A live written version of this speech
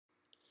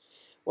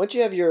Once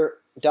you have your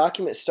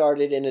document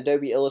started in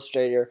Adobe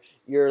Illustrator,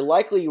 you're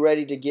likely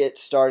ready to get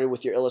started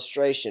with your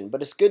illustration,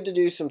 but it's good to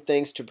do some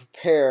things to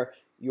prepare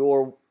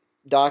your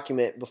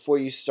document before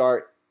you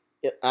start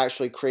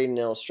actually creating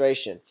an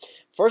illustration.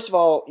 First of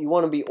all, you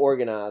want to be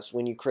organized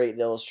when you create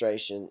the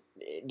illustration.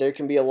 There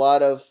can be a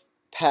lot of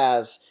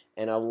paths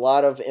and a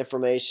lot of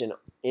information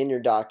in your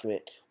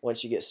document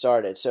once you get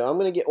started. So I'm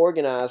going to get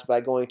organized by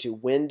going to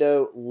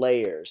Window,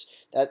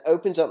 Layers. That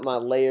opens up my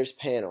Layers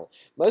panel.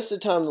 Most of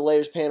the time the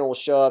Layers panel will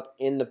show up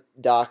in the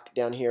doc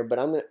down here, but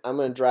I'm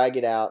going to drag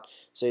it out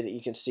so that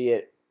you can see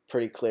it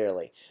pretty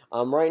clearly.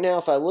 Right now,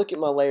 if I look at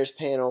my Layers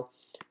panel,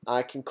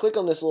 I can click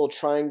on this little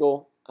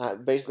triangle. I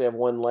basically have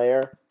one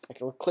layer. I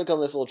can click on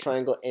this little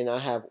triangle and I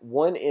have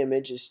one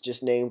image. It's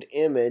just named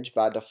Image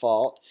by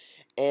default,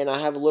 and I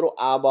have a little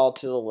eyeball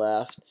to the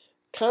left,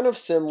 kind of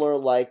similar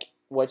like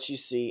what you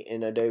see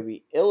in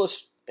Adobe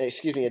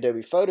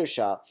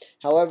Photoshop.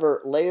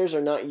 However, layers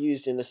are not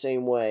used in the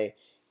same way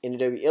in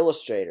Adobe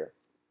Illustrator.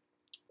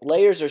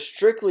 Layers are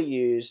strictly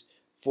used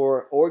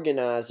for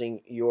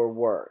organizing your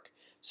work.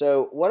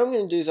 So what I'm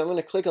going to do is I'm going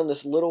to click on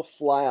this little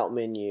flyout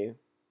menu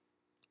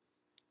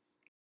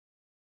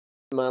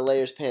in my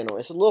Layers panel.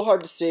 It's a little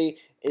hard to see.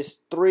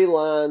 It's 3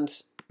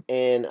 lines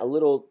and a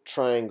little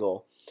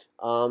triangle.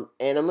 And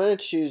I'm going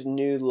to choose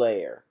New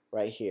Layer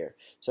right here.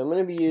 So I'm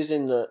going to be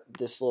using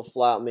this little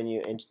flyout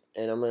menu, and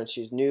I'm going to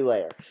choose New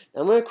Layer.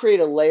 Now I'm going to create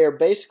a layer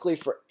basically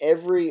for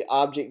every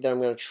object that I'm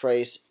going to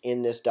trace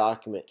in this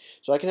document.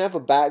 So I can have a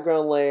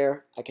background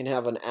layer, I can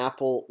have an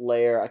apple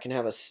layer, I can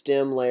have a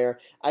stem layer,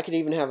 I can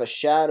even have a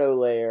shadow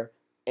layer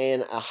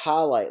and a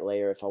highlight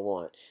layer if I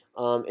want.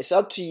 It's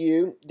up to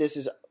you. This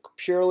is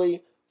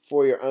purely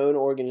for your own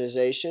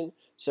organization.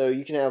 So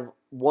you can have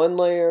one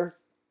layer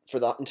for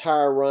the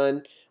entire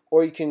run,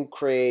 or you can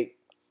create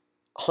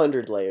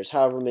 100 layers,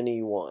 however many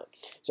you want.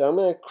 So I'm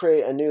going to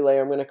create a new layer.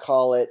 I'm going to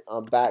call it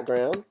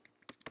background,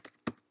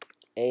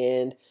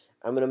 and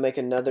I'm going to make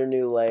another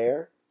new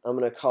layer. I'm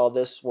going to call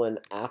this one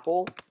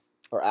apple,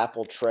 or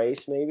apple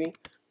trace maybe.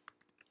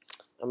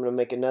 I'm going to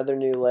make another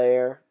new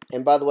layer,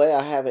 and by the way,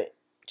 I haven't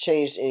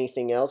changed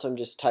anything else. I'm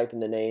just typing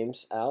the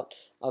names out.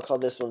 I'll call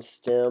this one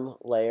stem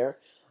layer.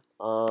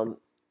 I'll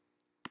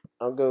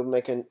go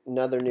make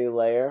another new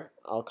layer.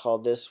 I'll call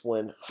this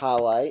one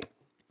highlight,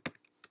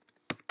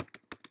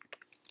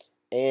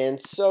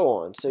 and so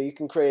on. So you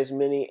can create as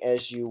many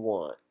as you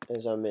want,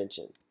 as I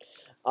mentioned.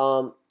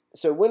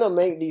 So when I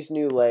make these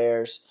new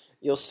layers,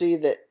 you'll see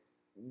that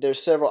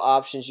there's several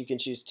options. You can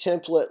choose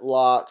template,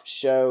 lock,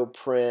 show,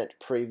 print,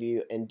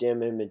 preview, and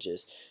dim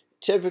images.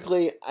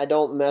 Typically, I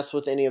don't mess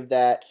with any of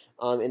that.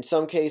 In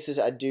some cases,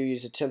 I do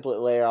use a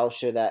template layer. I'll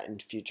show that in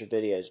future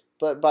videos.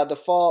 But by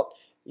default,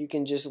 you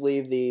can just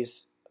leave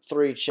these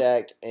 3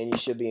 checked and you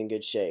should be in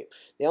good shape.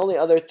 The only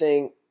other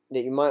thing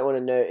that you might want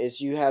to note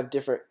is you have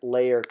different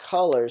layer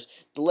colors.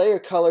 The layer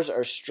colors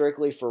are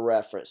strictly for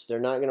reference. They're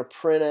not going to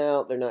print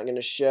out, they're not going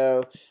to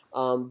show,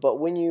 but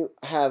when you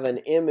have an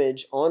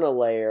image on a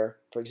layer,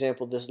 for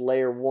example, this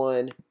layer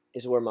 1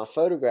 is where my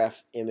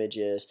photograph image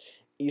is,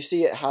 you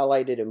see it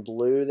highlighted in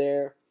blue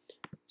there.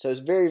 So it's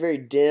very, very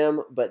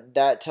dim, but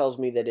that tells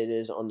me that it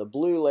is on the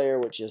blue layer,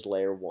 which is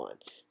layer 1.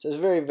 So it's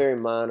a very, very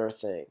minor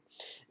thing.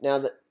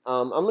 Now,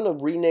 I'm going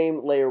to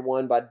rename layer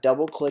 1 by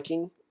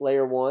double-clicking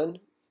layer 1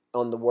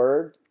 on the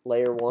word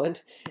layer 1,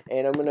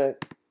 and I'm going to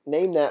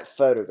name that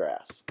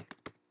photograph,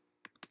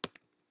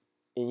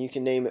 and you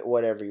can name it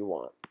whatever you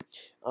want.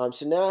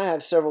 So now I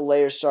have several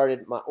layers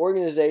started, my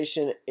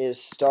organization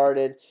is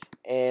started,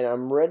 and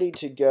I'm ready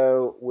to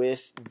go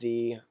with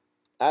the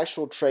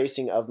actual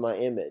tracing of my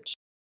image.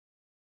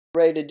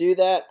 Ready to do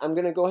that, I'm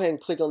going to go ahead and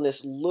click on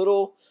this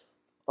little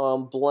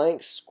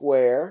blank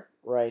square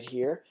right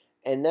here,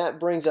 and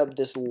that brings up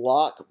this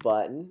lock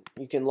button.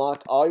 You can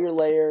lock all your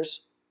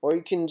layers, or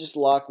you can just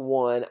lock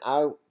one.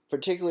 I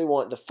particularly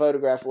want the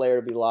photograph layer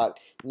to be locked.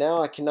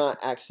 Now I cannot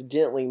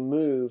accidentally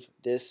move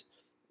this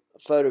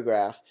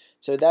photograph.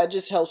 So that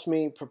just helps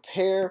me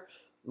prepare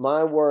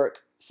my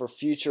work for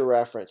future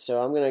reference.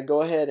 So I'm going to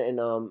go ahead and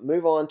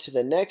move on to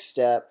the next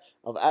step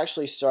of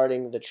actually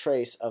starting the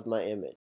trace of my image.